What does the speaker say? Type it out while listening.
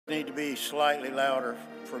Need to be slightly louder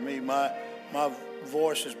for me. My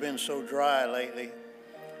voice has been so dry lately.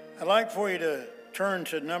 I'd like for you to turn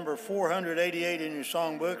to number 488 in your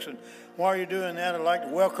songbooks, and while you're doing that, I'd like to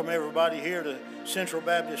welcome everybody here to Central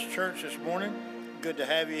Baptist Church this morning. Good to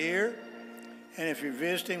have you here, and if you're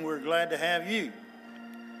visiting, we're glad to have you.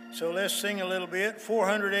 So let's sing a little bit.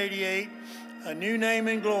 488, A New Name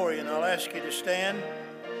in Glory, and I'll ask you to stand.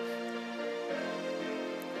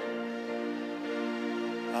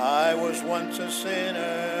 I was once a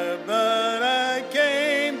sinner, but I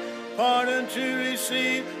came, pardon to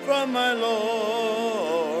receive from my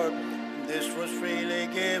Lord. This was freely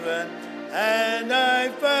given, and I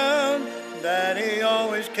found that He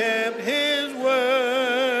always kept His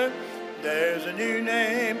word. There's a new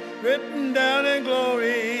name written down in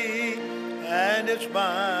glory, and it's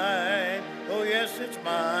mine. Oh yes, it's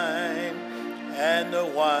mine. And the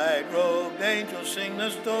white-robed angels sing the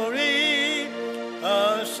story.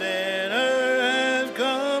 A sinner has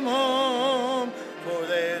come home, for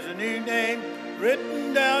there's a new name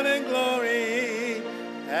written down in glory,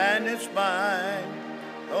 and it's mine.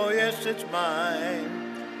 Oh yes, it's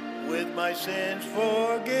mine. With my sins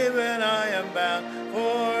forgiven, I am bound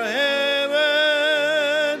for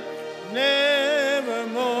heaven, never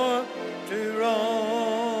more to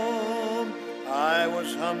roam. I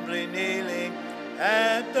was humbly kneeling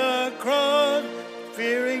at the cross,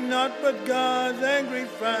 fearing not but God's angry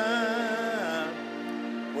frown,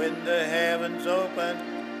 when the heavens opened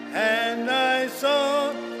and I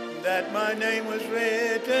saw that my name was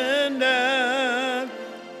written down.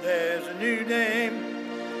 There's a new name,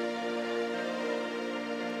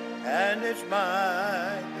 and it's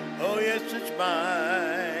mine. Oh yes, it's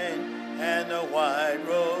mine. And the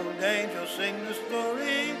white-robed angels sing the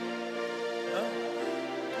story.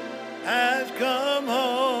 Has come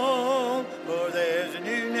home, for there's a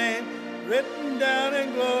new name written down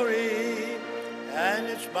in glory, and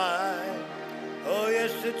it's mine. Oh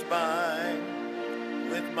yes, it's mine.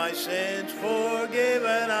 With my sins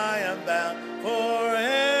forgiven, I am bound for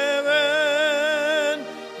heaven,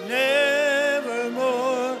 never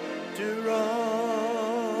more to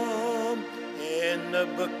roam. In the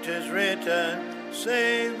book 'tis written,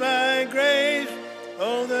 saved by grace.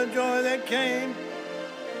 Oh, the joy that came.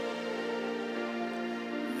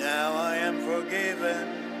 Now I am forgiven,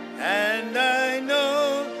 and I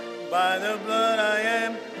know by the blood I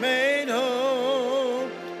am made whole.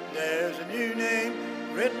 There's a new name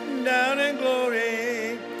written down in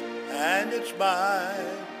glory, and it's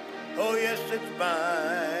mine. Oh yes, it's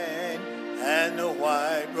mine. And the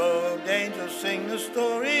white-robed angels sing the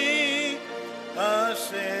story. A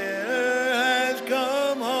sinner has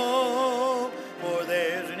come home, for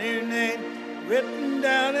there's a new name written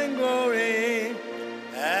down in glory,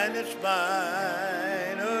 and it's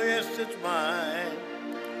mine. Oh yes, it's mine.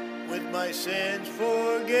 With my sins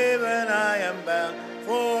forgiven, I am bound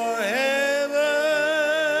for heaven,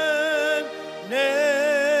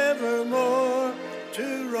 never more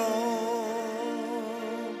to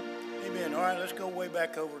roam. Amen. All right, let's go way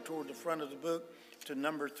back over toward the front of the book to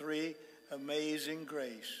number 3, Amazing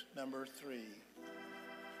Grace. Number 3.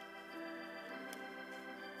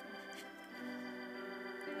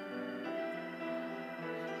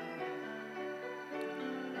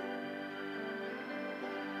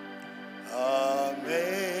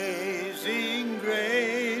 Amazing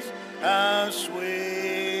grace, how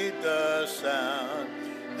sweet the sound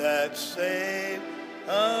that saved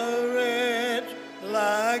a wretch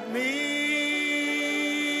like me.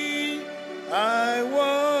 I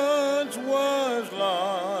once was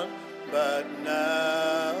lost, but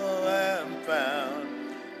now am found,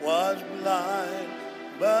 was blind,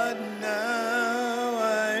 but now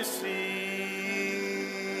I see.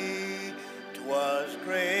 'Twas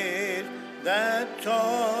grace that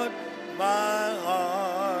taught my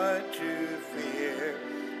heart to fear,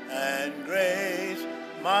 and grace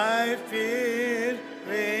my fears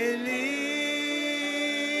relieve.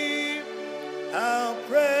 How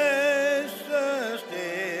precious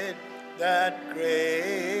did that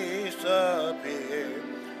grace appear,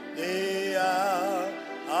 the hour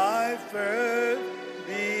I first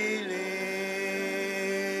believed.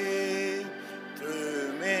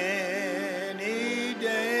 Through many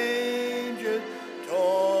dangers,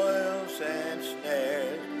 toil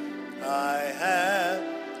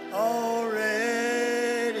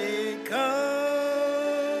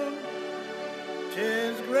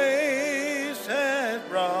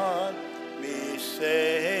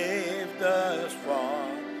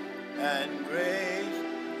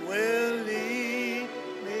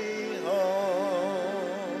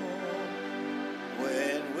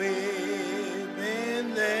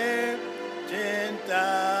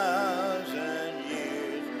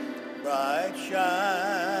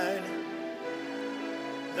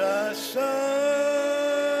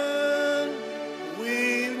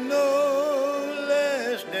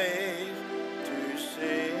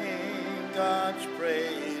God's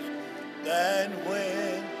praise than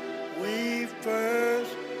when we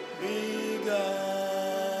first begun.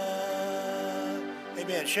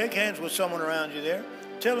 Amen. Shake hands with someone around you there.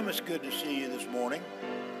 Tell them it's good to see you this morning.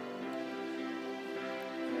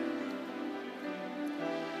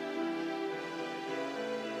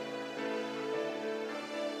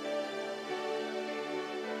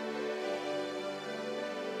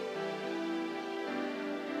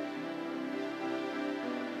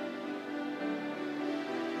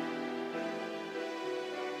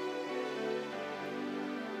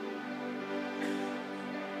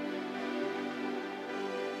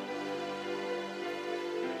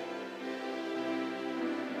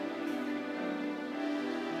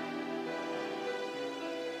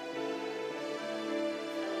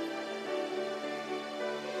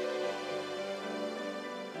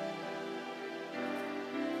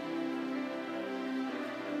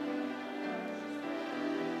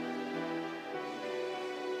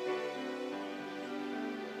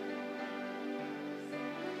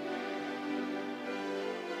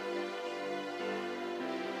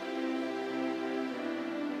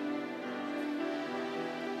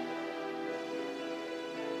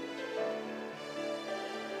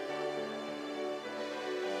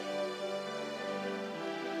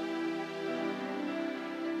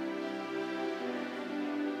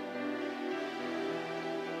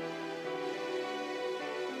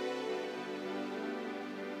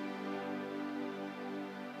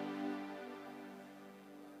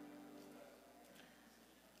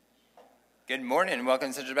 Good morning. Welcome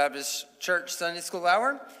to Central Baptist Church Sunday School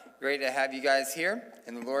Hour. Great to have you guys here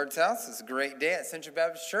in the Lord's house. It's a great day at Central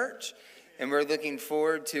Baptist Church, and we're looking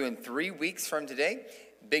forward to, in 3 weeks from today,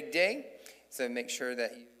 big day. So make sure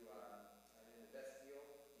that you are in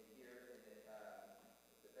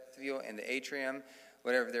the vestibule and the atrium,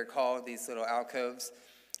 whatever they're called, these little alcoves.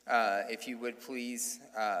 If you would please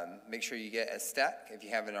make sure you get a stack, if you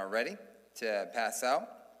haven't already, to pass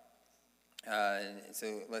out.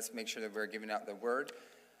 So let's make sure that we're giving out the word.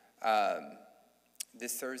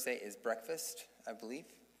 This Thursday is breakfast, I believe,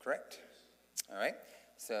 correct? All right,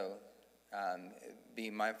 so be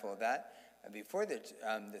mindful of that. Before the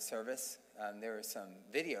service, there was some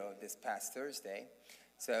video of this past Thursday,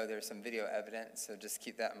 so there's some video evidence, so just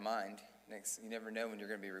keep that in mind. You never know when you're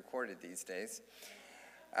going to be recorded these days.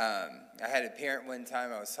 I had a parent one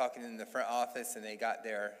time, I was talking in the front office, and they got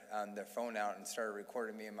their phone out and started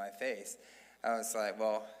recording me in my face. I was like,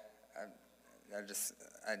 well, I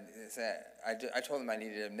told them I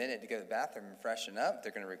needed a minute to go to the bathroom and freshen up.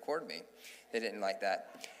 They're going to record me. They didn't like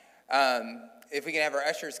that. If we can have our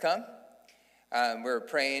ushers come. We're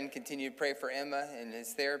praying, continue to pray for Emma and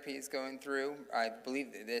his therapy is going through. I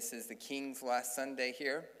believe that this is the King's last Sunday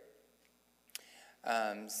here.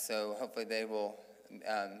 So hopefully they will,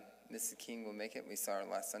 Mrs. King will make it. We saw her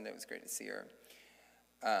last Sunday. It was great to see her.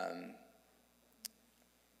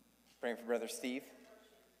 Praying for Brother Steve.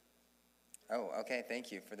 Oh, okay.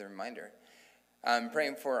 Thank you for the reminder.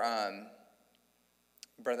 Praying for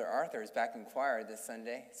Brother Arthur is back in choir this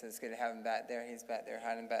Sunday, so it's good to have him back there. He's back there,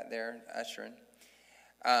 hiding back there, ushering.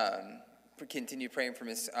 Continue praying for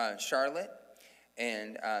Miss Charlotte.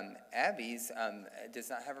 And Abby's does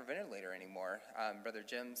not have her ventilator anymore. Brother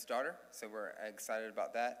Jim's daughter, so we're excited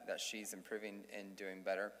about that she's improving and doing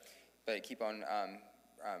better. But keep on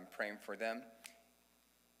praying for them.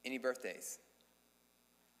 Any birthdays?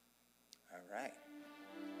 All right.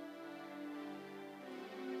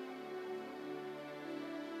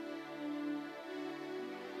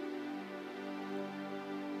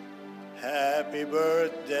 Happy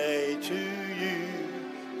birthday to you.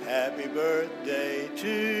 Happy birthday to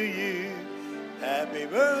you. Happy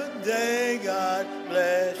birthday, God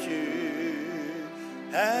bless you.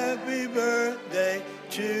 Happy birthday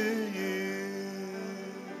to you.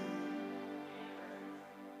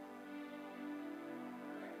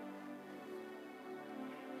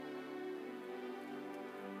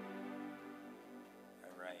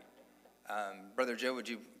 Brother Joe, would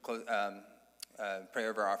you pray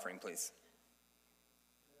over our offering, please?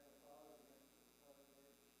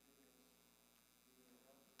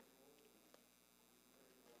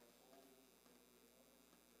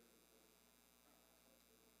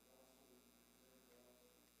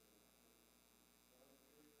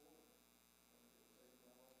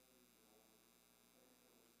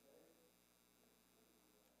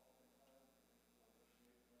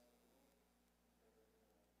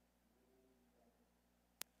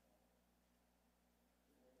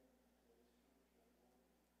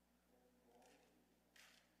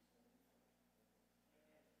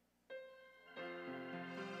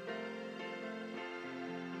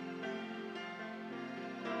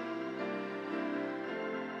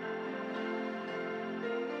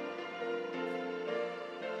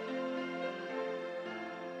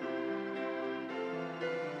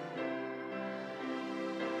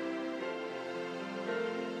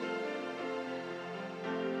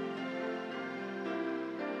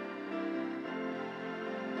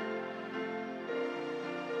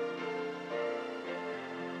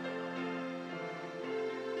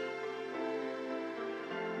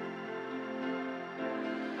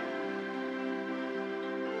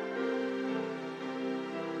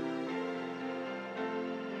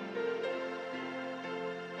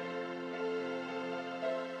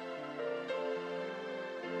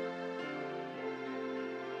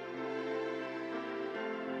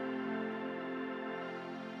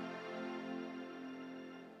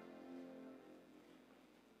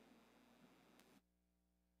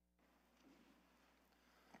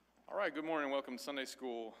 right, good morning. Welcome to Sunday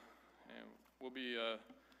School. And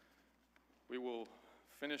we will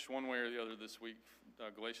finish one way or the other this week,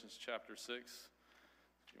 Galatians chapter 6.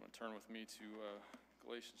 If you want to turn with me to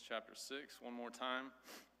Galatians chapter 6 one more time.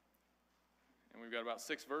 And we've got about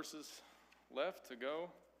 6 verses left to go.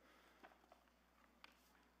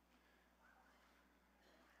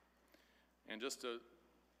 And just a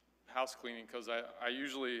house cleaning, because I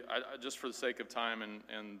usually, just for the sake of time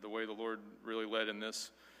and the way the Lord really led in this,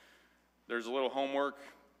 there's a little homework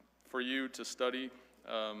for you to study.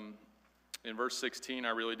 In verse 16, I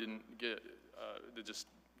really didn't get, it just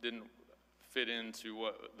didn't fit into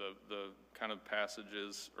what the kind of passage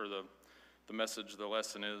is, or the message, the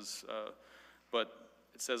lesson is. But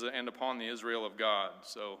it says, and upon the Israel of God.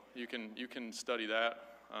 So you can study that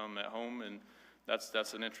at home, and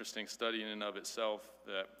that's an interesting study in and of itself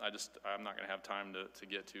that I'm not going to have time to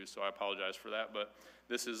get to, so I apologize for that. But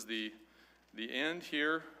this is the end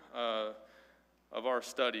here of our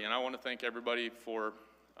study, and I want to thank everybody for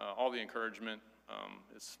all the encouragement.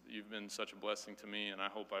 You've been such a blessing to me, and I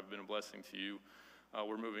hope I've been a blessing to you.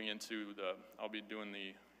 We're moving into I'll be doing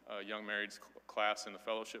the Young Marrieds class in the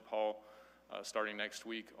fellowship hall starting next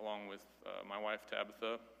week, along with my wife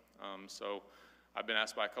Tabitha. So I've been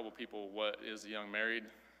asked by a couple people, what is a young married?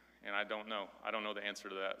 And I don't know. I don't know the answer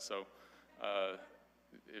to that. So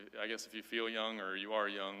I guess if you feel young or you are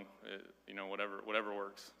young, whatever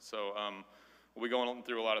works. So we'll be going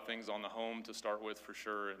through a lot of things on the home to start with for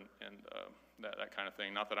sure, and that kind of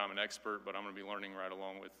thing. Not that I'm an expert, but I'm going to be learning right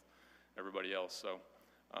along with everybody else. So,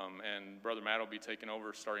 and Brother Matt will be taking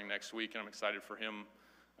over starting next week, and I'm excited for him.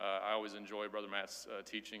 I always enjoy Brother Matt's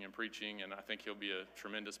teaching and preaching, and I think he'll be a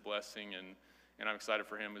tremendous blessing, and I'm excited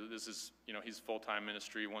for him. This is, he's full-time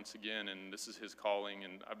ministry once again, and this is his calling,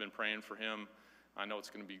 and I've been praying for him. I know it's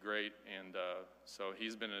going to be great, and so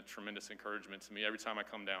he's been a tremendous encouragement to me. Every time I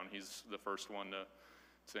come down, he's the first one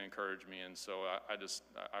to encourage me, and so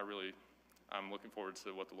I'm looking forward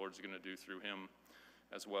to what the Lord's going to do through him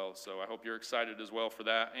as well. So I hope you're excited as well for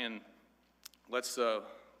that. And let's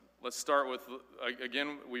start with,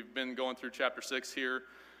 again, we've been going through chapter 6 here.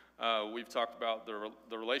 We've talked about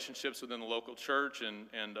the relationships within the local church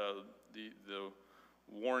and the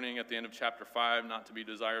warning at the end of chapter 5 not to be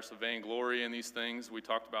desirous of vainglory in these things. We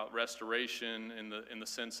talked about restoration in the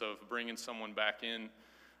sense of bringing someone back in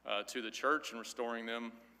to the church and restoring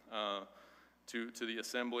them to the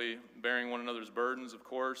assembly, bearing one another's burdens, of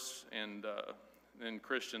course, and then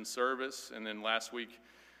Christian service. And then last week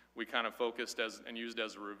we kind of focused and used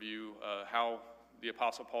as a review how the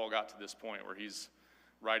Apostle Paul got to this point where he's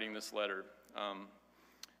writing this letter.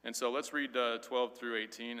 And so let's read 12 through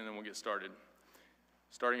 18, and then we'll get started.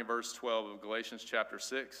 Starting at verse 12 of Galatians chapter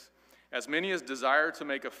 6. As many as desire to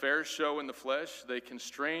make a fair show in the flesh, they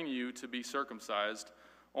constrain you to be circumcised,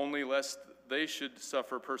 only lest they should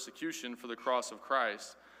suffer persecution for the cross of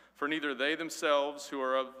Christ. For neither they themselves who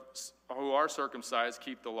are circumcised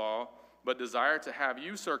keep the law, but desire to have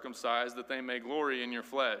you circumcised, that they may glory in your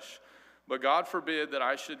flesh. But God forbid that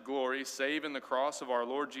I should glory, save in the cross of our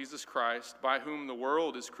Lord Jesus Christ, by whom the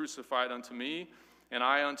world is crucified unto me, and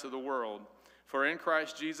I unto the world. For in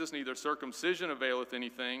Christ Jesus neither circumcision availeth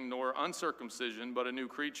anything, nor uncircumcision, but a new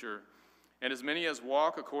creature. And as many as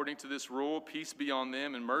walk according to this rule, peace be on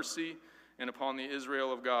them and mercy, and upon the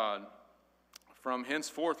Israel of God. From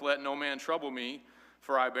henceforth let no man trouble me,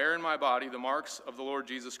 for I bear in my body the marks of the Lord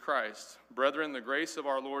Jesus Christ. Brethren, the grace of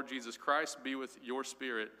our Lord Jesus Christ be with your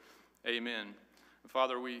spirit. Amen.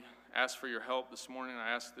 Father, we ask for your help this morning.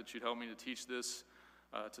 I ask that you'd help me to teach this,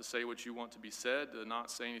 to say what you want to be said, to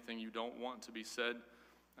not say anything you don't want to be said.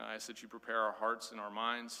 I ask that you prepare our hearts and our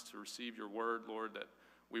minds to receive your word, Lord, that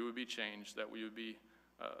we would be changed, that we would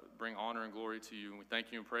bring honor and glory to you. And we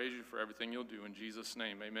thank you and praise you for everything you'll do. In Jesus'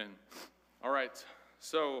 name, amen. All right,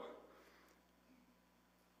 so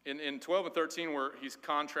in 12 and 13, where he's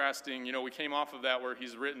contrasting, we came off of that where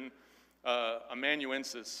he's written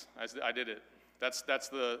amanuensis. I did it. That's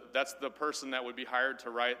the person that would be hired to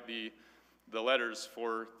write the letters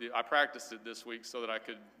I practiced it this week so that I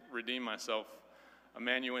could redeem myself.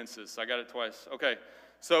 Amanuensis. I got it twice. Okay,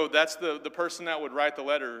 so that's the person that would write the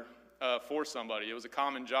letter for somebody. It was a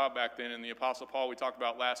common job back then, and the Apostle Paul, we talked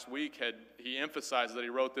about last week, he emphasized that he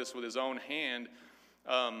wrote this with his own hand.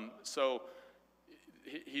 So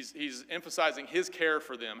he's emphasizing his care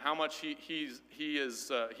for them, how much he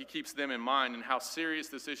keeps them in mind, and how serious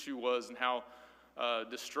this issue was, and how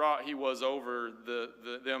distraught he was over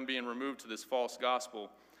them being removed to this false gospel.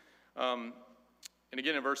 And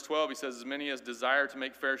again in verse 12 he says, as many as desire to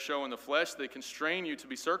make fair show in the flesh, they constrain you to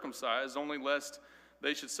be circumcised, only lest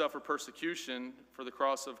they should suffer persecution for the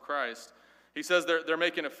cross of Christ. He says they're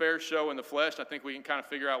making a fair show in the flesh. I think we can kind of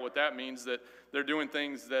figure out what that means, that they're doing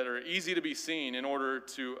things that are easy to be seen in order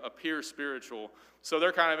to appear spiritual. So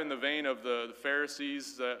they're kind of in the vein of the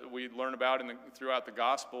Pharisees that we learn about throughout the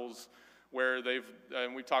Gospels, where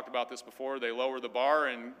and we've talked about this before, they lower the bar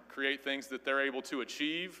and create things that they're able to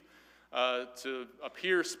achieve to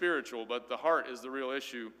appear spiritual, but the heart is the real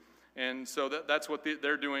issue. And so that's what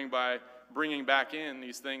they're doing by bringing back in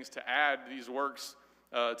these things to add these works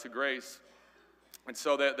to grace. And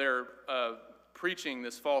so that they're preaching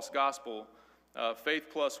this false gospel, faith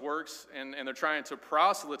plus works, and they're trying to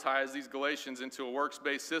proselytize these Galatians into a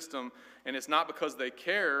works-based system, and it's not because they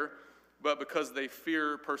care, but because they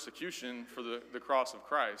fear persecution for the cross of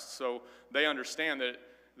Christ. So they understand that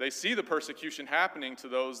they see the persecution happening to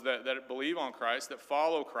those that believe on Christ, that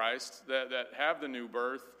follow Christ, that have the new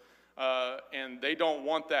birth, and they don't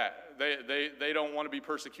want that. They don't want to be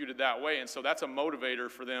persecuted that way, and so that's a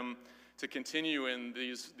motivator for them to continue in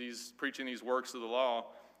these preaching these works of the law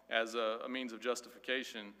as a means of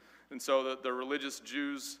justification. And so the religious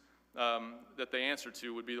Jews that they answer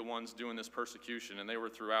to would be the ones doing this persecution, and they were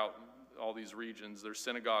throughout all these regions. There's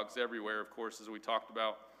synagogues everywhere, of course, as we talked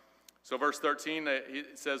about. So verse 13,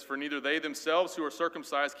 it says, "For neither they themselves who are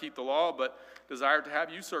circumcised keep the law, but desire to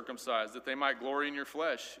have you circumcised, that they might glory in your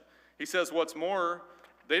flesh." He says, what's more,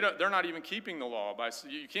 they're not even keeping the law.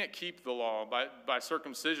 You can't keep the law by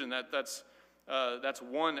circumcision. That's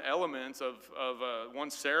one element of one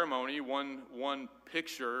ceremony, one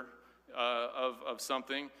picture of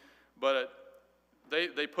something, but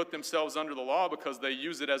they put themselves under the law because they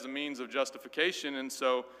use it as a means of justification. And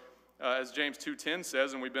so, as James 2:10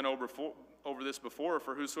 says, and we've been over this before,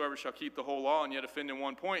 "For whosoever shall keep the whole law and yet offend in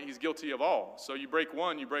one point, he's guilty of all." So you break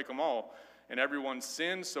one, you break them all. And everyone's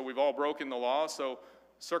sinned, so we've all broken the law. So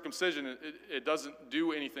circumcision, it doesn't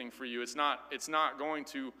do anything for you. It's not going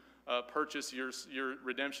to purchase your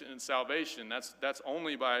redemption and salvation. That's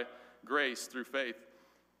only by grace through faith.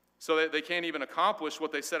 So they can't even accomplish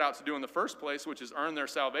what they set out to do in the first place, which is earn their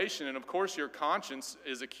salvation. And of course, your conscience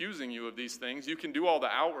is accusing you of these things. You can do all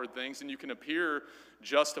the outward things, and you can appear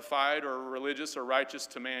justified or religious or righteous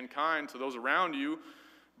to mankind, to those around you.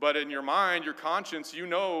 But in your mind, your conscience, you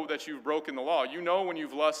know that you've broken the law. You know when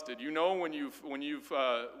you've lusted. You know when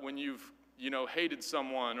you've hated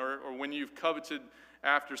someone or when you've coveted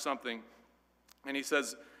after something. And he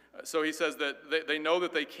says that they know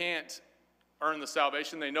that they can't earn the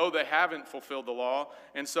salvation. They know they haven't fulfilled the law.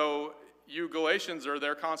 And so you Galatians are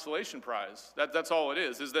their consolation prize. That's all it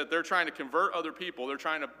is that they're trying to convert other people. They're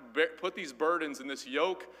trying to put these burdens and this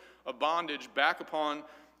yoke of bondage back upon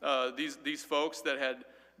these folks that had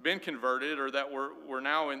been converted or that were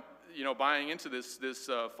now buying into this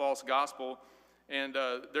false gospel, and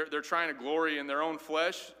they're trying to glory in their own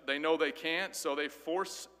flesh. They know they can't, so they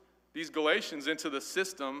force these Galatians into the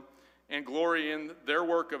system and glory in their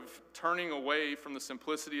work of turning away from the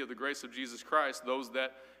simplicity of the grace of Jesus Christ, those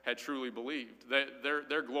that had truly believed.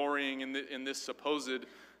 They're glorying in this supposed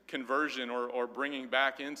conversion or bringing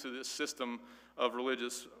back into this system of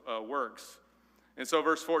religious works. And so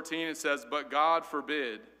verse 14, it says, "But God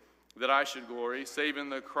forbid that I should glory, save in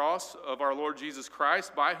the cross of our Lord Jesus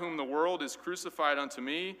Christ, by whom the world is crucified unto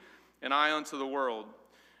me, and I unto the world."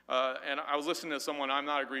 And I was listening to someone, I'm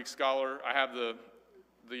not a Greek scholar. I have the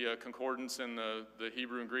concordance and the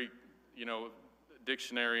Hebrew and Greek,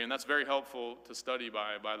 dictionary, and that's very helpful to study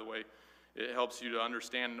by the way. It helps you to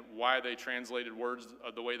understand why they translated words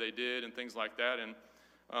the way they did and things like that. And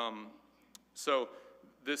so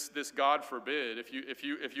this God forbid, if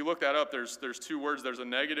you look that up, there's two words. There's a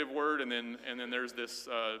negative word, and then there's this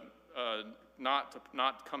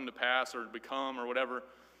not come to pass or become or whatever.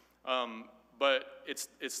 But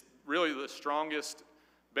it's really the strongest,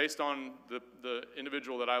 based on the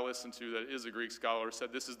individual that I listened to that is a Greek scholar,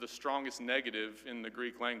 said this is the strongest negative in the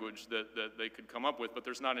Greek language that they could come up with, but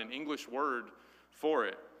there's not an English word for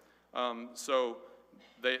it. So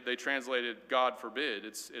they translated God forbid.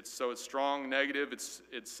 It's strong, negative.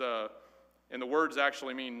 And the words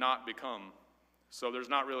actually mean not become. So there's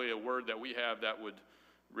not really a word that we have that would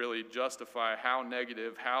really justify how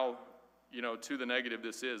negative, to the negative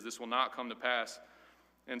this is. This will not come to pass.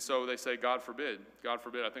 And so they say, God forbid. God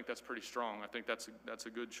forbid. I think that's pretty strong. I think that's a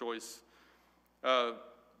good choice.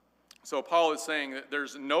 So Paul is saying that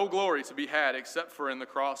there's no glory to be had except for in the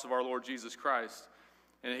cross of our Lord Jesus Christ.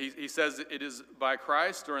 And he says it is by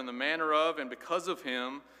Christ, or in the manner of and because of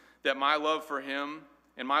him, that my love for him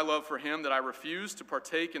that I refuse to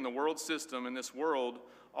partake in the world system, and this world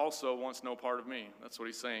also wants no part of me. That's what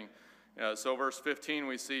he's saying. So verse 15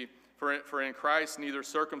 we see, For in Christ neither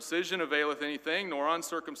circumcision availeth anything, nor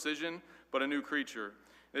uncircumcision, but a new creature.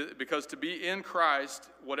 Because to be in Christ,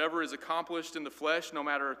 whatever is accomplished in the flesh, no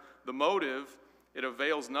matter the motive, it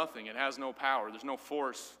avails nothing. It has no power. There's no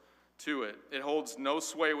force to it. It holds no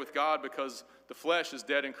sway with God because the flesh is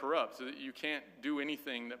dead and corrupt. So you can't do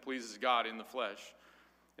anything that pleases God in the flesh.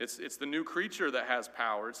 It's the new creature that has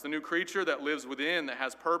power. It's the new creature that lives within, that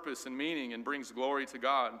has purpose and meaning and brings glory to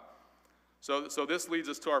God. So this leads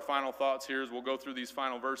us to our final thoughts here as we'll go through these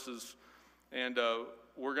final verses. And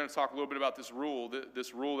we're going to talk a little bit about this rule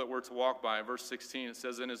that we're to walk by. Verse 16, it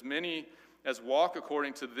says, "And as many as walk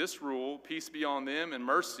according to this rule, peace be on them and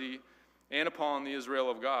mercy and upon the Israel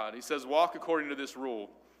of God." He says, walk according to this rule.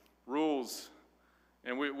 Rules.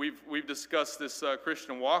 And we've discussed this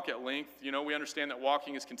Christian walk at length. You know, we understand that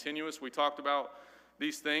walking is continuous. We talked about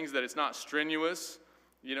these things, that it's not strenuous.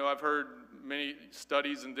 You know, I've heard many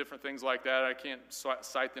studies and different things like that. I can't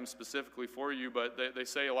cite them specifically for you, but they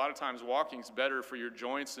say a lot of times walking is better for your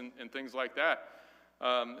joints and things like that.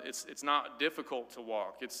 It's not difficult to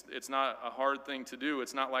walk. It's not a hard thing to do.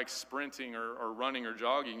 It's not like sprinting or running or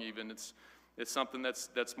jogging even. It's something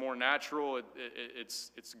that's more natural.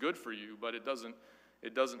 It's good for you, but it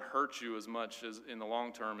doesn't hurt you as much as in the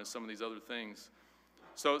long term as some of these other things.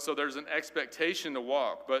 So there's an expectation to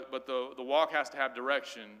walk, but the walk has to have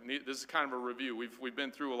direction. This is kind of a review. We've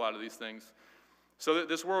been through a lot of these things. So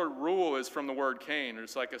this word rule is from the word cane.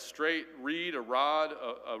 It's like a straight reed, a rod.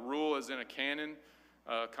 A rule is in a canon.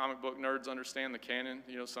 Comic book nerds understand the canon.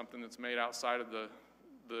 You know, something that's made outside of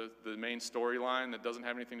the main storyline that doesn't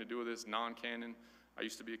have anything to do with this, non-canon. I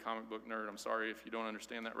used to be a comic book nerd. I'm sorry if you don't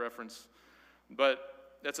understand that reference. But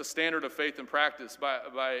that's a standard of faith and practice.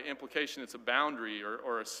 By implication, it's a boundary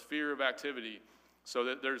or a sphere of activity. So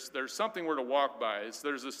that there's something we're to walk by.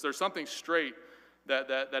 There's something straight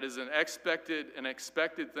that is an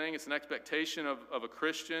expected thing. It's an expectation of a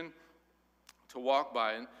Christian to walk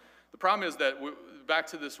by. And the problem is that, back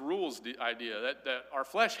to this rules idea, that our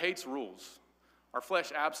flesh hates rules. Our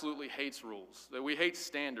flesh absolutely hates rules. That we hate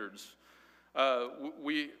standards.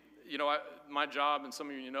 My job, and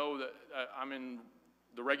some of you know that I'm in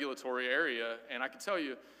the regulatory area, and I can tell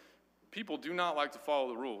you, people do not like to follow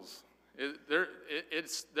the rules.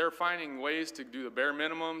 They're finding ways to do the bare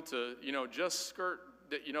minimum, to just skirt.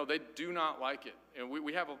 They do not like it, and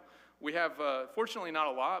we have fortunately not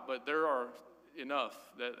a lot, but there are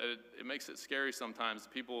enough that it makes it scary sometimes.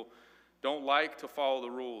 People don't like to follow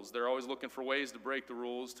the rules. They're always looking for ways to break the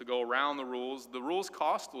rules, to go around the rules. The rules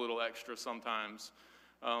cost a little extra sometimes,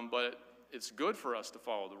 but it's good for us to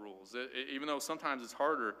follow the rules, even though sometimes it's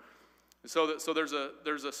harder. So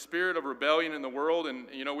there's a spirit of rebellion in the world, and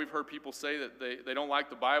we've heard people say that they don't like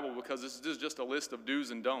the Bible because this is just a list of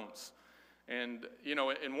do's and don'ts. And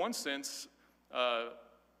in one sense,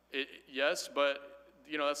 yes, but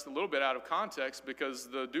that's a little bit out of context, because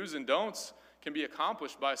the do's and don'ts can be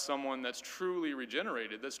accomplished by someone that's truly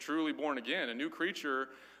regenerated, that's truly born again. A new creature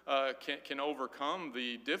can overcome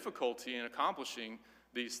the difficulty in accomplishing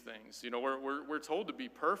these things. We're told to be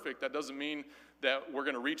perfect. That doesn't mean that we're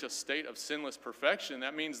going to reach a state of sinless perfection.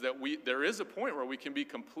 That means that there is a point where we can be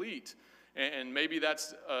complete. And maybe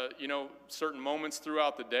that's, certain moments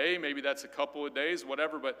throughout the day. Maybe that's a couple of days,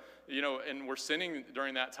 whatever. But, and we're sinning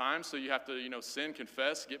during that time. So you have to, sin,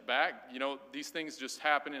 confess, get back. These things just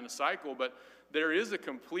happen in a cycle. But there is a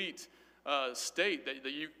complete state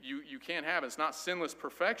that you can't have. It's not sinless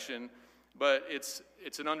perfection, but it's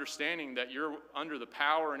an understanding that you're under the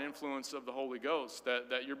power and influence of the Holy Ghost,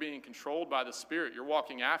 that you're being controlled by the Spirit. You're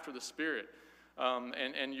walking after the Spirit,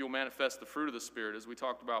 and you'll manifest the fruit of the Spirit, as we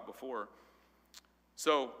talked about before.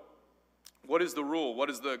 So what is the rule? What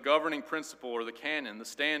is the governing principle, or the canon, the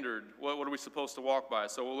standard? What are we supposed to walk by?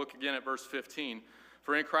 So we'll look again at verse 15.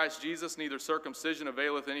 "For in Christ Jesus neither circumcision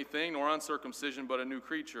availeth anything, nor uncircumcision, but a new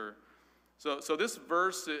creature." So this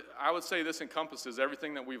verse, I would say this encompasses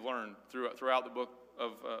everything that we've learned throughout the book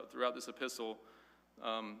throughout this epistle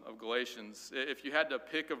of Galatians. If you had to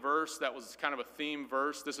pick a verse that was kind of a theme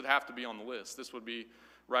verse, this would have to be on the list. This would be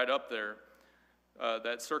right up there.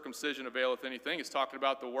 That circumcision availeth anything. It's talking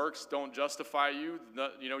about the works don't justify you.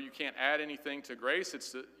 You can't add anything to grace.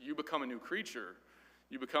 It's that you become a new creature.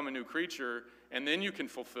 You become a new creature, and then you can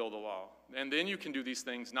fulfill the law. And then you can do these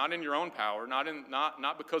things, not in your own power,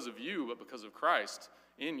 not because of you, but because of Christ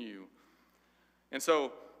in you. And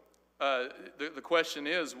so the question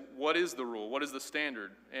is, what is the rule? What is the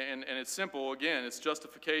standard? And it's simple. Again, it's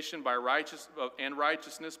justification by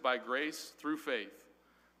righteousness by grace through faith.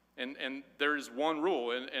 And there is one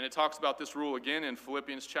rule, and it talks about this rule again in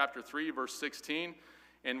Philippians chapter 3, verse 16.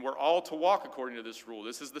 And we're all to walk according to this rule.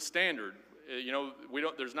 This is the standard.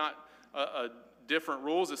 There's not a different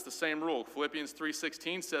rules. It's the same rule. Philippians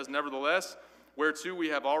 3:16 says, "Nevertheless, whereto we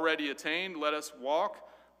have already attained, let us walk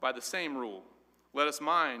by the same rule. Let us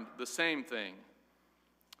mind the same thing.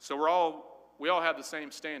 So we all have the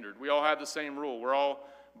same standard. We all have the same rule. We're all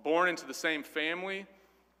born into the same family.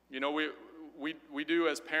 You know, we do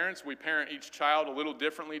as parents, we parent each child a little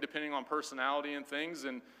differently depending on personality and things,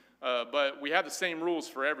 but we have the same rules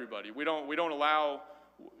for everybody. We don't allow,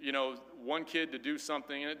 you know, one kid to do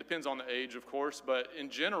something, and it depends on the age, of course, but in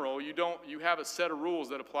general, you have a set of rules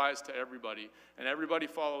that applies to everybody, and everybody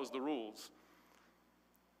follows the rules.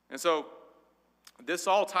 And so this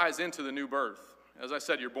all ties into the new birth. As I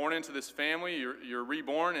said, you're born into this family, you're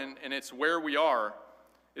reborn, and it's where we are.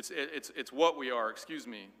 It's what we are, excuse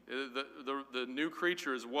me. The new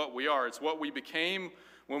creature is what we are. It's what we became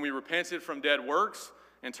when we repented from dead works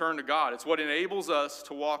and turned to God. It's what enables us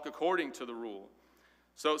to walk according to the rule.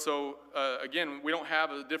 So again, we don't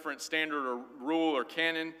have a different standard or rule or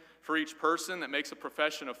canon for each person that makes a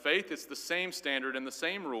profession of faith. It's the same standard and the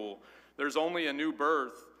same rule. There's only a new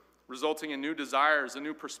birth, resulting in new desires, a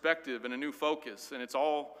new perspective, and a new focus, and it's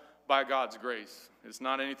all by God's grace. It's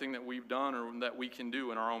not anything that we've done or that we can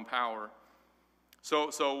do in our own power.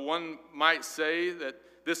 So one might say that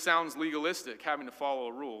this sounds legalistic, having to follow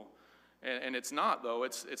a rule, and it's not, though.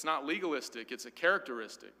 It's not legalistic. It's a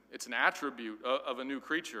characteristic. It's an attribute of a new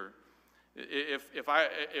creature.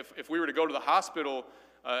 If we were to go to the hospital,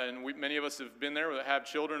 and many of us have been there that have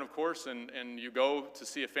children, of course, and you go to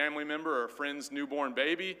see a family member or a friend's newborn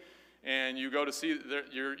baby, and you go to see,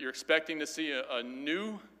 you're expecting to see a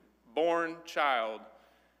newborn child,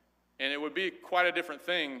 and it would be quite a different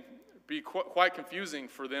thing, be quite confusing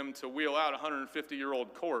for them to wheel out a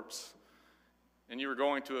 150-year-old corpse, and you were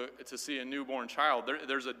going to see a newborn child.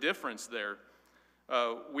 There's a difference there.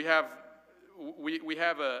 We have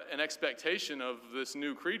an expectation of this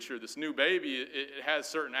new creature, this new baby. It has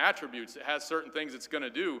certain attributes. It has certain things it's going to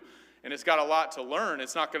do, and it's got a lot to learn.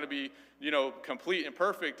 It's not going to be, complete and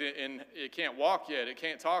perfect, and it can't walk yet. It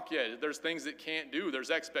can't talk yet. There's things it can't do.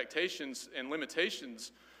 There's expectations and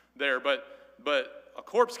limitations there, but a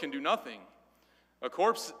corpse can do nothing. A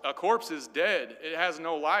corpse is dead. It has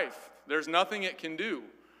no life. There's nothing it can do.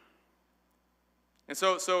 And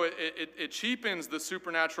so it cheapens the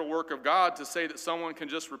supernatural work of God to say that someone can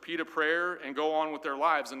just repeat a prayer and go on with their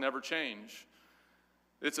lives and never change.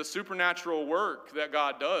 It's a supernatural work that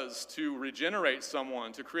God does to regenerate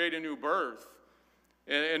someone, to create a new birth.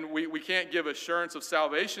 And we can't give assurance of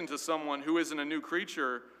salvation to someone who isn't a new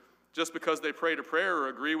creature just because they prayed a prayer or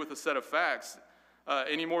agree with a set of facts,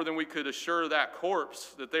 any more than we could assure that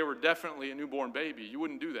corpse that they were definitely a newborn baby. You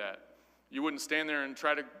wouldn't do that. You wouldn't stand there and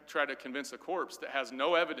try to convince a corpse that has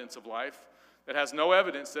no evidence of life, that has no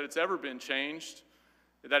evidence that it's ever been changed,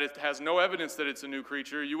 that it has no evidence that it's a new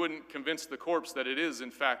creature. You wouldn't convince the corpse that it is,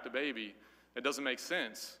 in fact, a baby. It doesn't make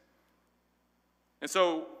sense. And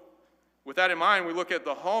so, with that in mind, we look at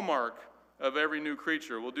the hallmark of every new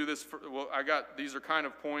creature. We'll do this, these are kind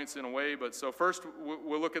of points in a way, but so first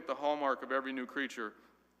we'll look at the hallmark of every new creature.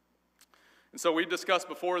 And so we discussed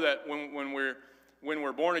before that when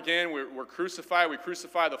we're born again, we're crucified. We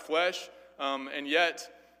crucify the flesh, and yet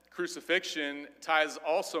crucifixion ties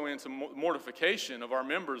also into mortification of our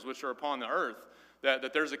members which are upon the earth.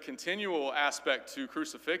 That there's a continual aspect to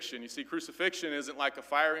crucifixion. You see, crucifixion isn't like a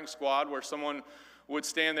firing squad where someone would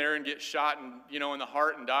stand there and get shot in the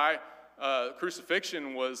heart and die.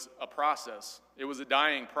 Crucifixion was a process. It was a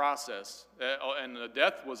dying process, and the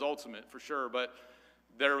death was ultimate for sure. But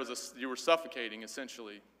you were suffocating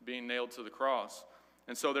essentially, being nailed to the cross.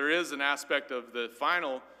 And so there is an aspect of the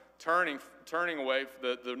final turning away,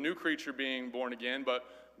 the new creature being born again, but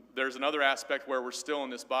there's another aspect where we're still in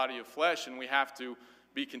this body of flesh, and we have to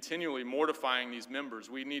be continually mortifying these members.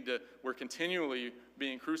 We're continually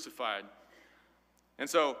being crucified. And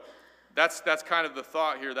so that's kind of the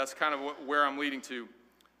thought here. That's kind of where I'm leading to.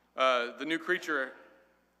 The new creature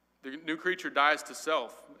dies to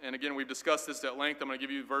self. And again, we've discussed this at length. I'm going to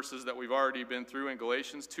give you verses that we've already been through in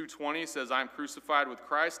Galatians 2:20 says, "I am crucified with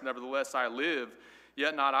Christ, nevertheless I live.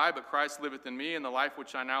 Yet not I, but Christ liveth in me, and the life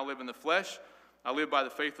which I now live in the flesh, I live by the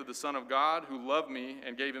faith of the Son of God, who loved me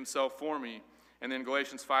and gave himself for me." And then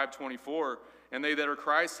Galatians 5:24, "And they that are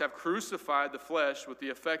Christ have crucified the flesh with the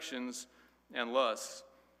affections and lusts."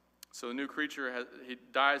 So the new creature, he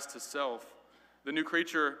dies to self. The new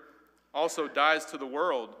creature also dies to the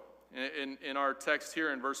world. In our text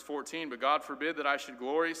here in verse 14, "But God forbid that I should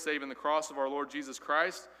glory, save in the cross of our Lord Jesus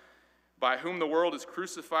Christ, by whom the world is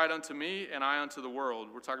crucified unto me, and I unto the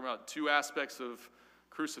world." We're talking about two aspects of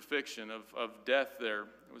crucifixion, of death there.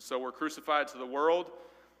 So we're crucified to the world,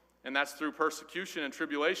 and that's through persecution and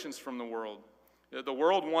tribulations from the world. The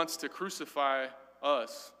world wants to crucify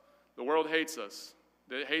us. The world hates us.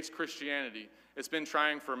 It hates Christianity. It's been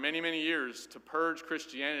trying for many, many years to purge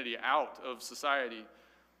Christianity out of society.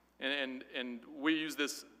 And we use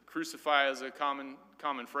this crucify as a common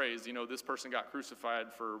phrase. You know, this person got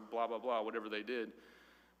crucified for blah, blah, blah, whatever they did.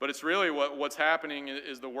 But it's really what's happening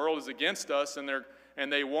is the world is against us,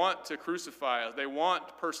 and they want to crucify us. They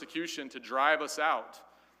want persecution to drive us out.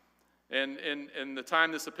 And the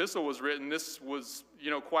time this epistle was written, this was,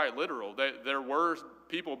 quite literal. There were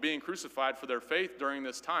people being crucified for their faith during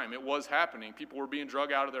this time. It was happening. People were being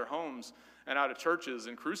dragged out of their homes and out of churches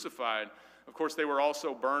and crucified. Of course, they were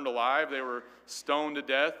also burned alive. They were stoned to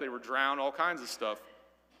death. They were drowned, all kinds of stuff.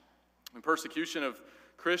 And persecution of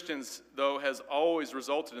Christians, though, has always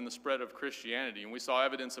resulted in the spread of Christianity. And we saw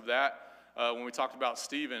evidence of that when we talked about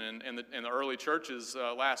Stephen and the early churches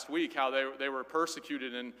last week, how they were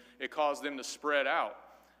persecuted and it caused them to spread out.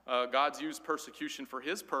 God's used persecution for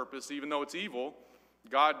his purpose. Even though it's evil,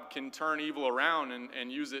 God can turn evil around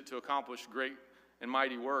and use it to accomplish great and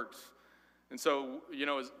mighty works. And so,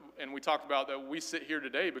 and we talked about that we sit here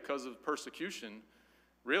today because of persecution,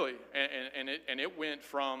 really. And it went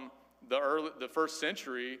from the first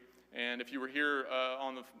century. And if you were here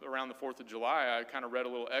around the 4th of July, I kind of read a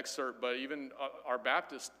little excerpt, but even our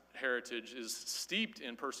Baptist heritage is steeped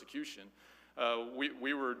in persecution.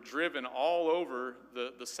 We were driven all over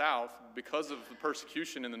the South because of the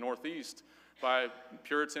persecution in the Northeast by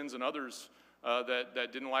Puritans and others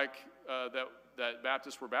that didn't like that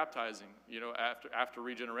Baptists were baptizing, after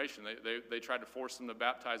regeneration. They tried to force them to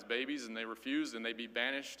baptize babies, and they refused, and they'd be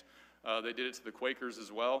banished. They did it to the Quakers as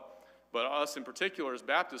well. But us in particular as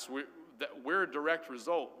Baptists, we're a direct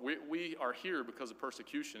result. We are here because of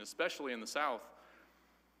persecution, especially in the South.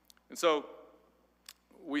 And so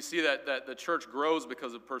we see that the church grows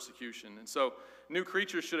because of persecution. And so new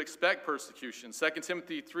creatures should expect persecution. 2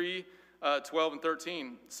 Timothy 3, 12 and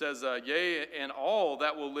 13 says, Yea, and all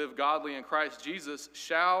that will live godly in Christ Jesus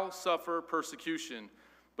shall suffer persecution.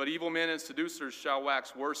 But evil men and seducers shall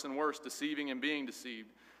wax worse and worse, deceiving and being deceived.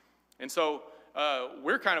 And so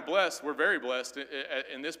we're kind of blessed. We're very blessed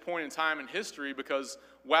in this point in time in history, because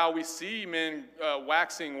while we see men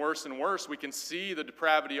waxing worse and worse, we can see the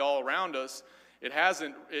depravity all around us.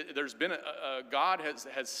 There's been God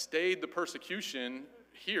has stayed the persecution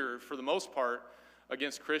here for the most part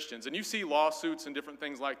against Christians. And you see lawsuits and different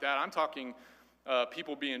things like that. I'm talking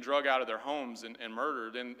people being dragged out of their homes and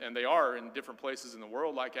murdered, and they are in different places in the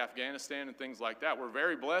world, like Afghanistan and things like that. We're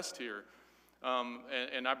very blessed here.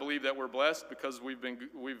 And I believe that we're blessed because we've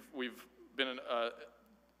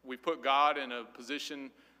put God in a position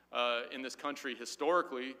in this country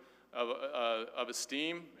historically of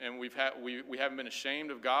esteem, and we haven't been ashamed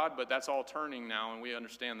of God, but that's all turning now, and we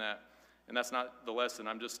understand that, and that's not the lesson.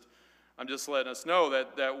 I'm just letting us know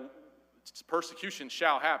that persecution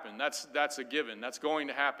shall happen. That's a given. That's going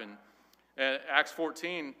to happen. At Acts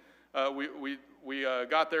 14, we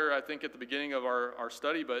got there, I think, at the beginning of our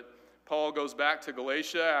study, but Paul goes back to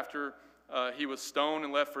Galatia after he was stoned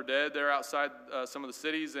and left for dead there outside some of the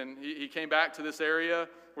cities, and he came back to this area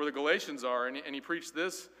where the Galatians are, and he preached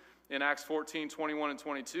this in Acts 14, 21 and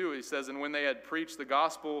 22. He says, And when they had preached the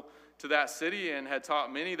gospel to that city and had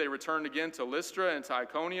taught many, they returned again to Lystra and to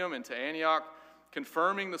Iconium and to Antioch,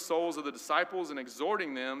 confirming the souls of the disciples and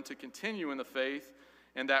exhorting them to continue in the faith,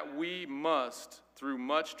 and that we must, through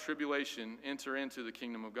much tribulation, enter into the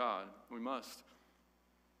kingdom of God. We must.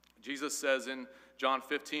 Jesus says in John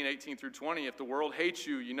 15, 18 through 20, If the world hates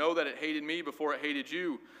you, you know that it hated me before it hated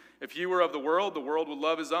you. If you were of the world would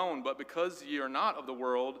love his own. But because ye are not of the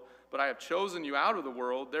world, but I have chosen you out of the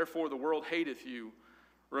world, therefore the world hateth you.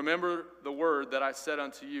 Remember the word that I said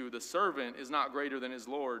unto you, the servant is not greater than his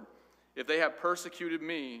Lord. If they have persecuted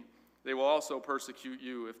me, they will also persecute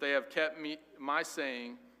you. If they have kept my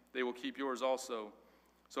saying, they will keep yours also.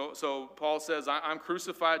 So Paul says, I'm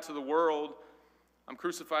crucified to the world. I'm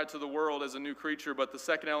crucified to the world as a new creature, but the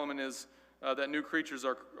second element is that new creatures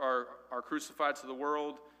are crucified to the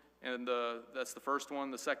world, and that's the first one.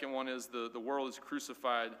 The second one is the world is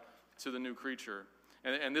crucified to the new creature.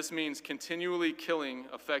 And this means continually killing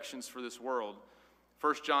affections for this world.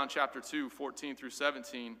 1 John chapter 2, 14 through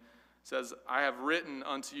 17 says, I have written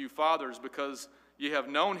unto you, fathers, because ye have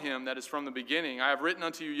known him that is from the beginning. I have written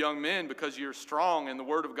unto you, young men, because ye are strong, and the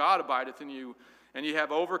word of God abideth in you, and ye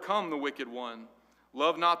have overcome the wicked one.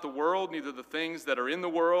 Love not the world, neither the things that are in the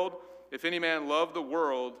world. If any man love the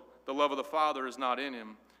world, the love of the Father is not in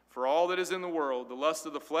him. For all that is in the world, the lust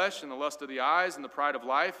of the flesh and the lust of the eyes and the pride of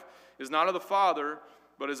life, is not of the Father,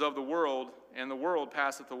 but is of the world, and the world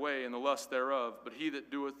passeth away, and the lust thereof. But he that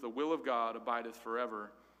doeth the will of God abideth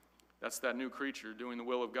forever. That's that new creature doing the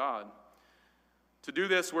will of God. To do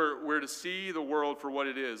this, we're to see the world for what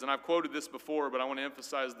it is. And I've quoted this before, but I want to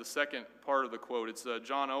emphasize the second part of the quote. It's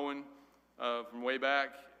John Owen from way back.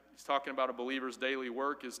 He's talking about a believer's daily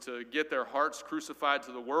work is to get their hearts crucified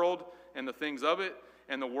to the world and the things of it,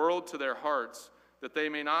 and the world to their hearts, that they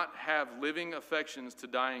may not have living affections to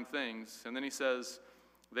dying things. And then he says,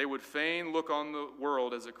 they would fain look on the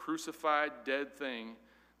world as a crucified, dead thing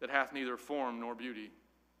that hath neither form nor beauty.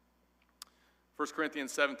 1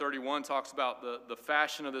 Corinthians 7:31 talks about the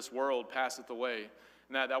fashion of this world passeth away.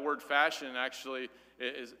 And that word fashion actually,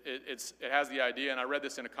 it has the idea, and I read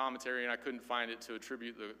this in a commentary and I couldn't find it to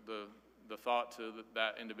attribute the thought to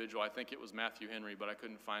that individual. I think it was Matthew Henry, but I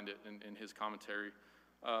couldn't find it in his commentary.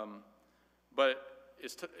 But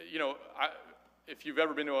it's, if you've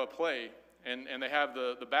ever been to a play, and they have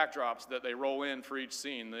the backdrops that they roll in for each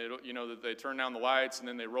scene, that they turn down the lights and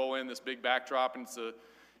then they roll in this big backdrop, and it's a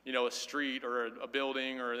street or a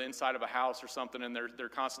building or the inside of a house or something, and they're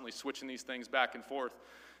constantly switching these things back and forth.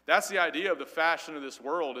 That's the idea of the fashion of this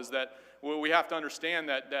world, is that we have to understand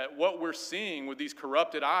that what we're seeing with these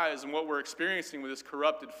corrupted eyes and what we're experiencing with this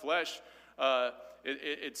corrupted flesh,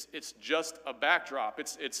 it's just a backdrop.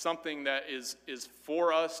 It's something that is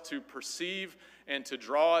for us to perceive and to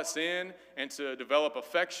draw us in and to develop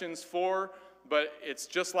affections for. But it's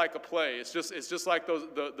just like a play. It's just like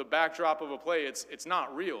the backdrop of a play. It's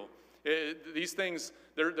not real. These things,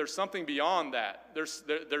 there's something beyond that.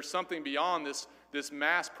 There's something beyond this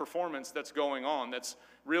mass performance that's going on. That's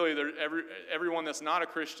really everyone that's not a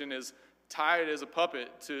Christian is tied as a puppet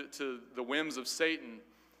to the whims of Satan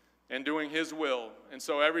and doing his will. And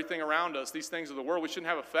so everything around us, these things of the world, we shouldn't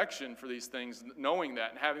have affection for these things, knowing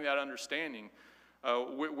that and having that understanding.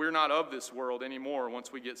 We're not of this world anymore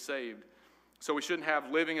once we get saved. So we shouldn't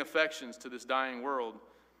have living affections to this dying world.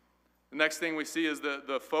 The next thing we see is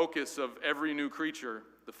the focus of every new creature.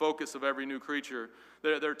 The focus of every new creature.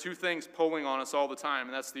 There are two things pulling on us all the time,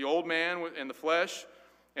 and that's the old man and the flesh,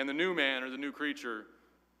 and the new man or the new creature.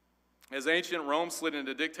 As ancient Rome slid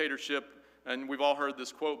into dictatorship, and we've all heard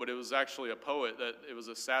this quote, but it was actually a poet, that it was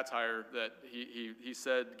a satire that he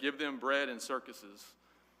said, "Give them bread and circuses."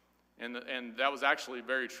 And that was actually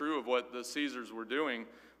very true of what the Caesars were doing,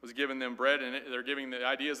 was giving them bread, and they're giving the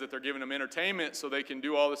ideas that they're giving them entertainment so they can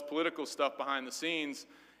do all this political stuff behind the scenes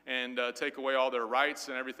and take away all their rights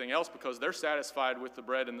and everything else, because they're satisfied with the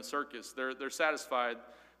bread and the circus. They're satisfied,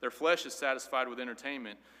 their flesh is satisfied with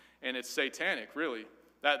entertainment, and it's satanic, really.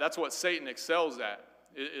 That's what Satan excels at,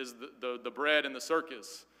 is the bread and the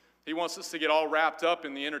circus. He wants us to get all wrapped up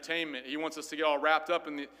in the entertainment. He wants us to get all wrapped up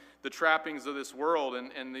in the trappings of this world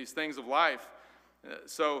and these things of life.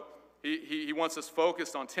 So he wants us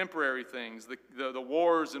focused on temporary things, the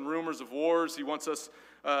wars and rumors of wars. He wants us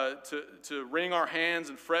to wring our hands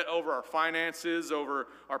and fret over our finances, over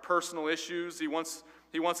our personal issues. He wants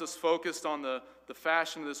us focused on the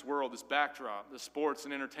fashion of this world, this backdrop, the sports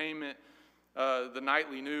and entertainment, the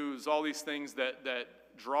nightly news, all these things that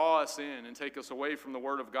draw us in and take us away from the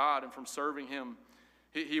Word of God and from serving Him.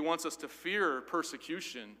 He wants us to fear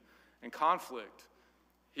persecution and conflict.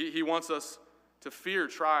 He wants us to fear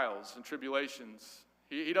trials and tribulations.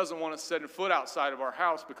 He doesn't want us setting foot outside of our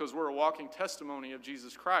house because we're a walking testimony of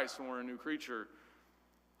Jesus Christ when we're a new creature.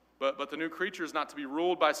 But the new creature is not to be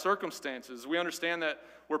ruled by circumstances. We understand that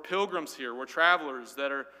we're pilgrims here. We're travelers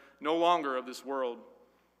that are no longer of this world.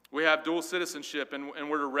 We have dual citizenship, and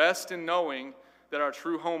we're to rest in knowing that our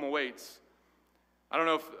true home awaits. I don't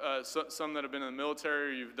know if some that have been in the military,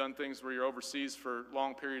 or you've done things where you're overseas for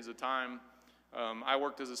long periods of time. I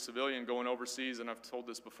worked as a civilian going overseas, and I've told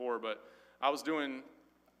this before, but I was doing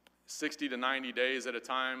 60 to 90 days at a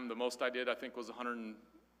time. The most I did, I think, was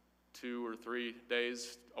 102 or 3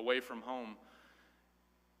 days away from home.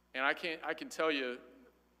 And I can tell you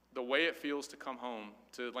the way it feels to come home,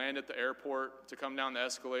 to land at the airport, to come down the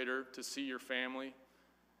escalator, to see your family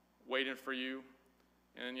waiting for you.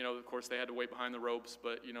 And, of course, they had to wait behind the ropes,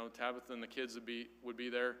 but, Tabitha and the kids would be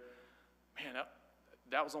there. Man,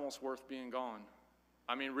 that was almost worth being gone.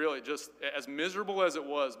 I mean, really, just as miserable as it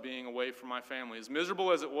was being away from my family, as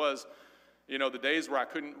miserable as it was, the days where I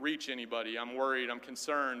couldn't reach anybody, I'm worried, I'm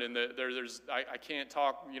concerned, and I can't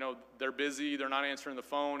talk, they're busy, they're not answering the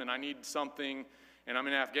phone, and I need something, and I'm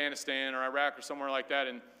in Afghanistan or Iraq or somewhere like that,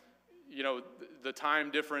 and, the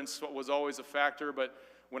time difference was always a factor, but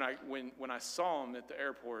when I saw him at the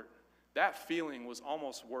airport, that feeling was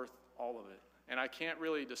almost worth all of it. And I can't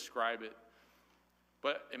really describe it.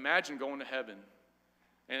 But imagine going to heaven.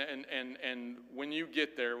 And when you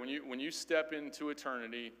get there, when you step into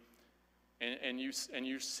eternity and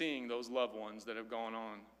you're seeing those loved ones that have gone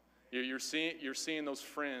on, you're seeing those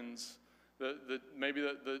friends maybe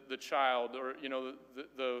the child, or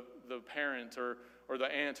the parent, or the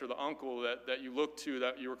aunt or the uncle that you look to,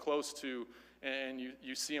 that you were close to, and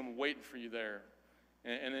you see them waiting for you there.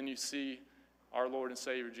 And then you see our Lord and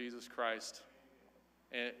Savior Jesus Christ.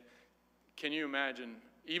 And can you imagine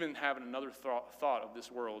even having another thought of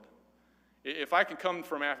this world? If I can come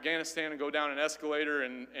from Afghanistan and go down an escalator,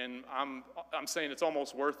 and I'm saying it's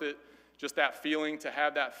almost worth it, just that feeling, to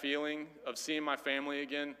have that feeling of seeing my family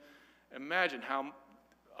again, imagine how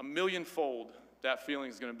a millionfold that feeling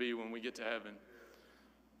is going to be when we get to heaven.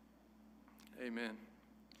 Amen.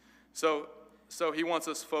 So he wants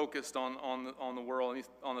us focused on the world,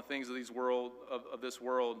 on the things of this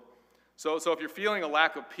world. So if you're feeling a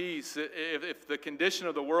lack of peace, if the condition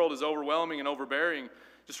of the world is overwhelming and overbearing,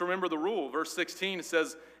 just remember the rule. Verse 16, it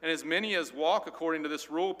says, "And as many as walk according to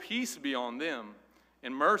this rule, peace be on them,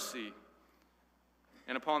 and mercy,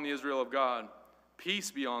 and upon the Israel of God."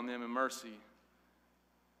 Peace be on them and mercy.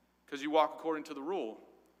 Because you walk according to the rule.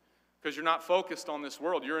 Because you're not focused on this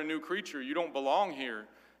world. You're a new creature. You don't belong here.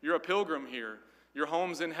 You're a pilgrim here. Your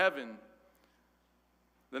home's in heaven.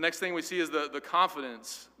 The next thing we see is the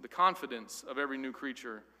confidence of every new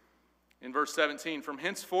creature. In verse 17, "From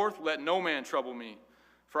henceforth let no man trouble me,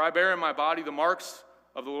 for I bear in my body the marks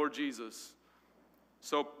of the Lord Jesus."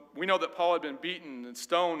 So we know that Paul had been beaten and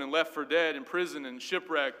stoned and left for dead, in prison and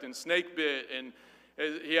shipwrecked and snake bit, and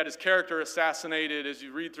he had his character assassinated. As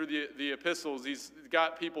you read through the epistles, he's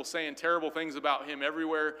got people saying terrible things about him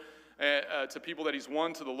everywhere, to people that he's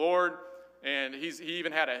won to the Lord. And he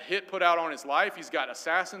even had a hit put out on his life. He's got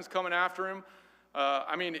assassins coming after him.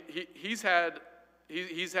 He's had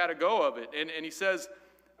a go of it. And he says,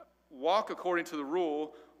 walk according to the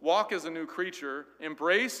rule, walk as a new creature,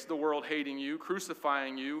 embrace the world hating you,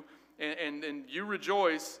 crucifying you, and you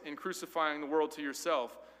rejoice in crucifying the world to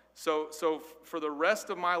yourself. So for the rest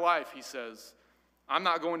of my life, he says, I'm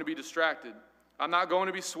not going to be distracted. I'm not going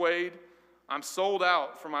to be swayed. I'm sold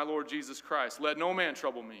out for my Lord Jesus Christ. Let no man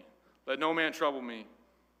trouble me. Let no man trouble me.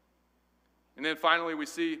 And then finally we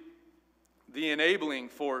see the enabling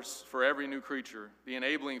force for every new creature. The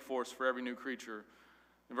enabling force for every new creature.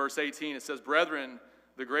 In verse 18 it says, "Brethren,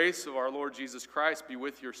 the grace of our Lord Jesus Christ be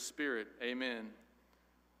with your spirit." Amen.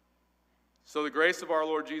 So the grace of our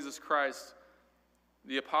Lord Jesus Christ,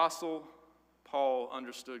 the Apostle Paul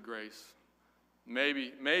understood grace.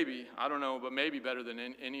 Maybe, I don't know, but maybe better than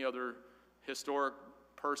any other historic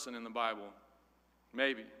person in the Bible.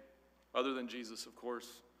 Maybe. Other than Jesus, of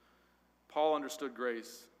course. Paul understood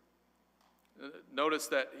grace. Notice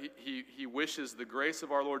that he wishes the grace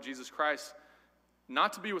of our Lord Jesus Christ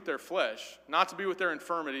not to be with their flesh, not to be with their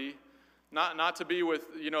infirmity, not to be with,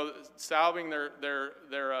 salving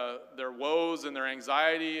their woes and their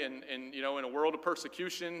anxiety and in a world of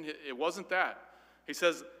persecution. It wasn't that. He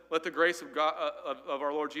says, let the grace of God, of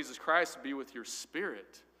our Lord Jesus Christ be with your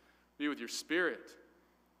spirit. Be with your spirit.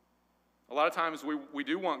 A lot of times we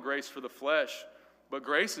do want grace for the flesh, but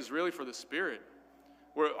grace is really for the spirit.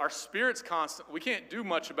 Where our spirit's constant. We can't do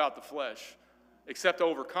much about the flesh except to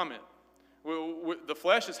overcome it. The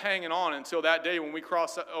flesh is hanging on until that day when we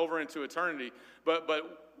cross over into eternity. But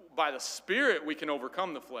by the Spirit, we can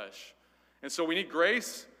overcome the flesh. And so we need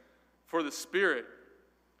grace for the Spirit.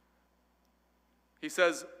 He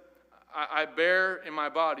says, I bear in my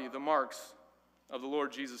body the marks of the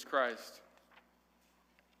Lord Jesus Christ.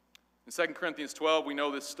 In 2 Corinthians 12, we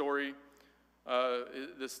know this story,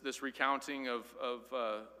 this recounting of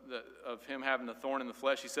him having the thorn in the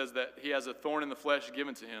flesh. He says that he has a thorn in the flesh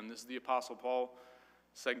given to him. This is the Apostle Paul,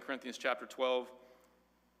 2 Corinthians chapter 12.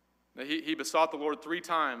 He besought the Lord 3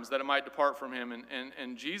 times that it might depart from him,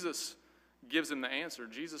 and Jesus gives him the answer.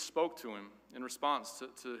 Jesus spoke to him in response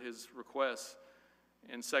to his request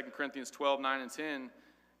in 2 Corinthians 12, 9 and 10.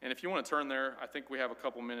 And if you want to turn there, I think we have a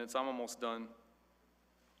couple minutes. I'm almost done.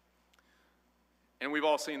 And we've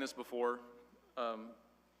all seen this before.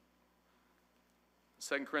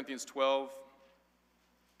 2 Corinthians 12,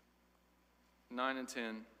 9 and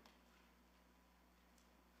 10.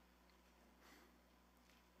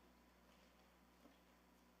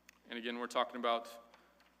 And again, we're talking about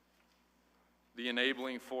the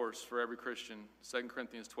enabling force for every Christian. 2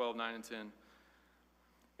 Corinthians 12, 9 and 10.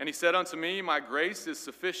 "And he said unto me, My grace is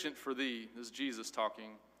sufficient for thee." This is Jesus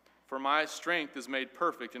talking. "For my strength is made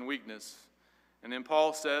perfect in weakness." And then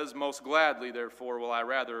Paul says, "Most gladly, therefore, will I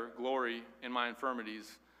rather glory in my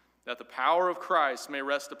infirmities, that the power of Christ may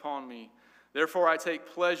rest upon me. Therefore I take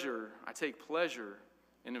pleasure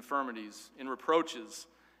in infirmities, in reproaches,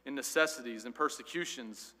 in necessities, in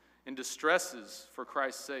persecutions, in distresses for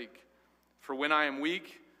Christ's sake. For when I am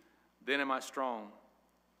weak, then am I strong."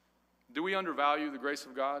 Do we undervalue the grace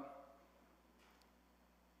of God?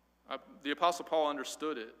 The Apostle Paul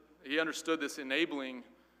understood it. He understood this enabling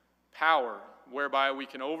power whereby we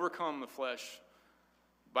can overcome the flesh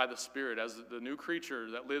by the Spirit as the new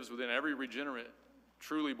creature that lives within every regenerate,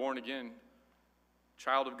 truly born again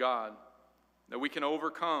child of God, that we can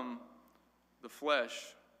overcome the flesh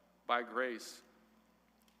by grace.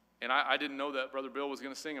 And I didn't know that Brother Bill was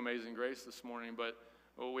going to sing Amazing Grace this morning, but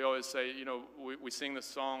we always say, we sing this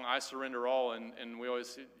song, I Surrender All, and we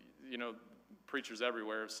always, preachers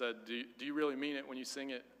everywhere have said, do you really mean it when you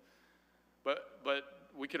sing it? But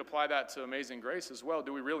we could apply that to Amazing Grace as well.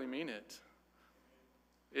 Do we really mean it?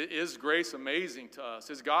 Is grace amazing to us?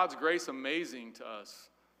 Is God's grace amazing to us?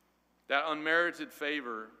 That unmerited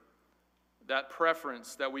favor, that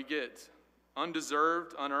preference that we get,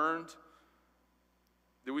 undeserved, unearned,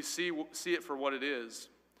 do we see it for what it is?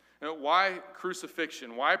 Why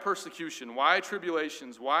crucifixion? Why persecution? Why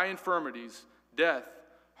tribulations? Why infirmities, death,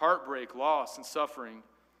 heartbreak, loss, and suffering?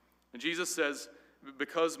 And Jesus says,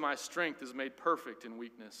 because my strength is made perfect in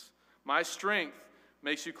weakness. My strength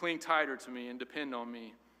makes you cling tighter to me and depend on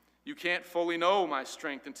me. You can't fully know my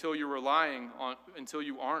strength until you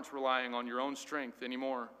aren't relying on your own strength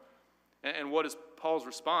anymore. And what is Paul's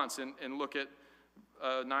response? And look at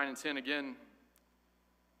 9 and 10 again.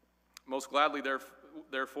 Most gladly,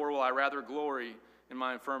 therefore, will I rather glory in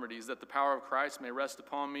my infirmities, that the power of Christ may rest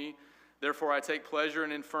upon me. Therefore, I take pleasure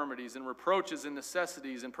in infirmities, and reproaches, and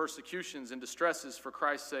necessities, and persecutions, and distresses for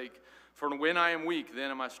Christ's sake. For when I am weak,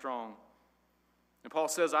 then am I strong. And Paul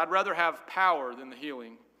says, I'd rather have power than the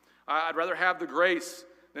healing. I'd rather have the grace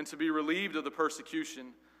than to be relieved of the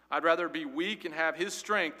persecution. I'd rather be weak and have his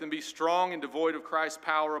strength than be strong and devoid of Christ's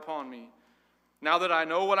power upon me. Now that I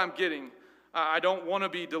know what I'm getting, I don't want to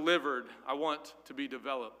be delivered. I want to be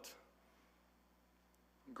developed.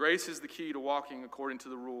 Grace is the key to walking according to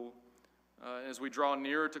the rule. As we draw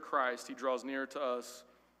nearer to Christ, he draws nearer to us,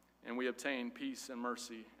 and we obtain peace and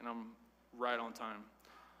mercy. And I'm right on time.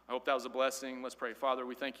 I hope that was a blessing. Let's pray. Father,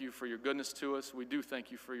 we thank you for your goodness to us. We do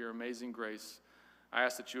thank you for your amazing grace. I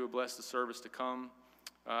ask that you would bless the service to come.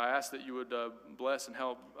 I ask that you would bless and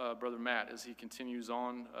help Brother Matt as he continues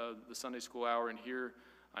on the Sunday school hour in here.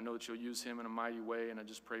 I know that you'll use him in a mighty way, and I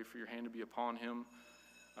just pray for your hand to be upon him.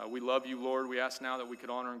 We love you, Lord. We ask now that we could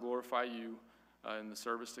honor and glorify you in the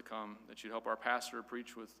service to come, that you'd help our pastor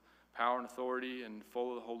preach with power and authority and full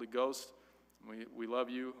of the Holy Ghost. We love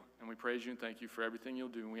you, and we praise you and thank you for everything you'll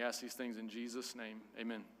do. And we ask these things in Jesus' name.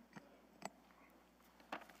 Amen.